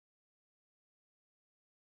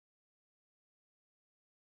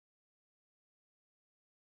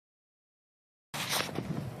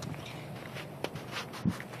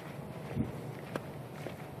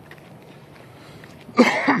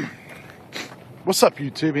What's up,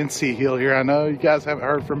 YouTube? NC Hill here. I know you guys haven't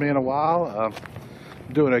heard from me in a while. I'm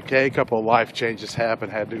doing okay. A couple of life changes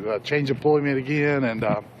happened. Had to change employment again, and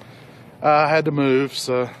I had to move,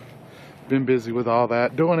 so been busy with all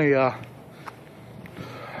that. Been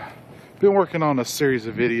working on a series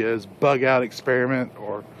of videos, bug out experiment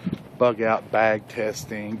or bug out bag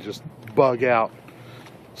testing, just bug out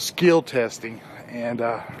skill testing, and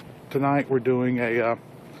tonight we're doing an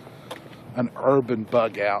urban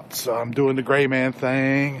bug out. So I'm doing the gray man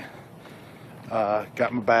thing.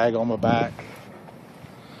 Got my bag on my back.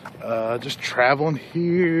 Just traveling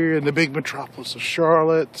here in the big metropolis of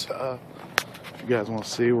Charlotte. If you guys want to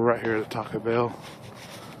see, we're right here at Taco Bell.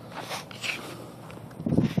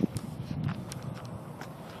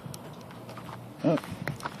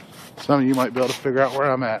 Some of you might be able to figure out where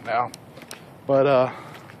I'm at now. But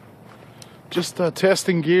just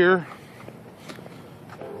testing gear,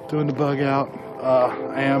 doing the bug out.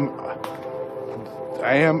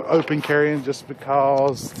 I am open carrying just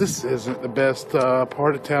because this isn't the best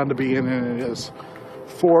part of town to be in, and it is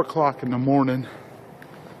 4 o'clock in the morning,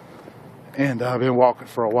 and I've been walking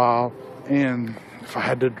for a while, and if I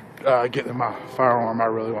had to get in my firearm, I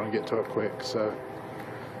really want to get to it quick. So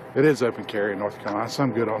it is open carry in North Carolina, so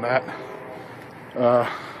I'm good on that.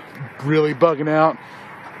 Really bugging out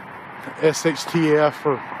SXTF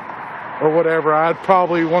or whatever. I'd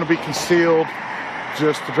probably want to be concealed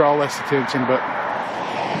just to draw less attention, but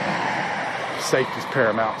safety's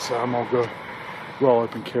paramount, so I'm gonna go roll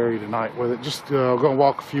open carry tonight with it. Just gonna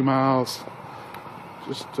walk a few miles,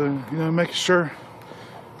 just you know, making sure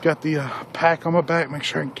got the pack on my back, make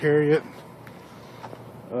sure I can carry it.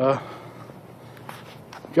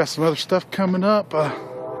 Got some other stuff coming up. Thought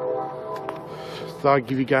I'd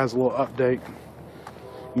give you guys a little update.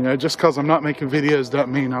 You know, just because I'm not making videos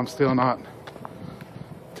doesn't mean I'm still not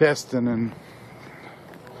testing and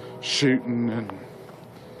shooting and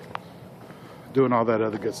doing all that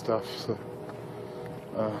other good stuff. So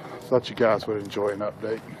thought you guys would enjoy an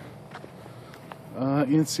update.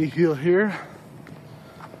 NC Hill here,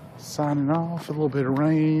 signing off. A little bit of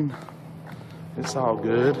rain. It's all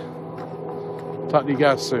good. Talk to you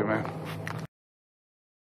guys soon, man.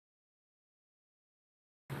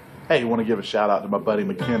 Hey, want to give a shout out to my buddy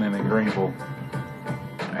McKinnon in Greenville.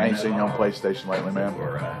 I ain't seen you on PlayStation lately, man.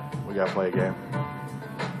 We gotta play a game.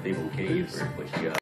 Evil Keys, what you got?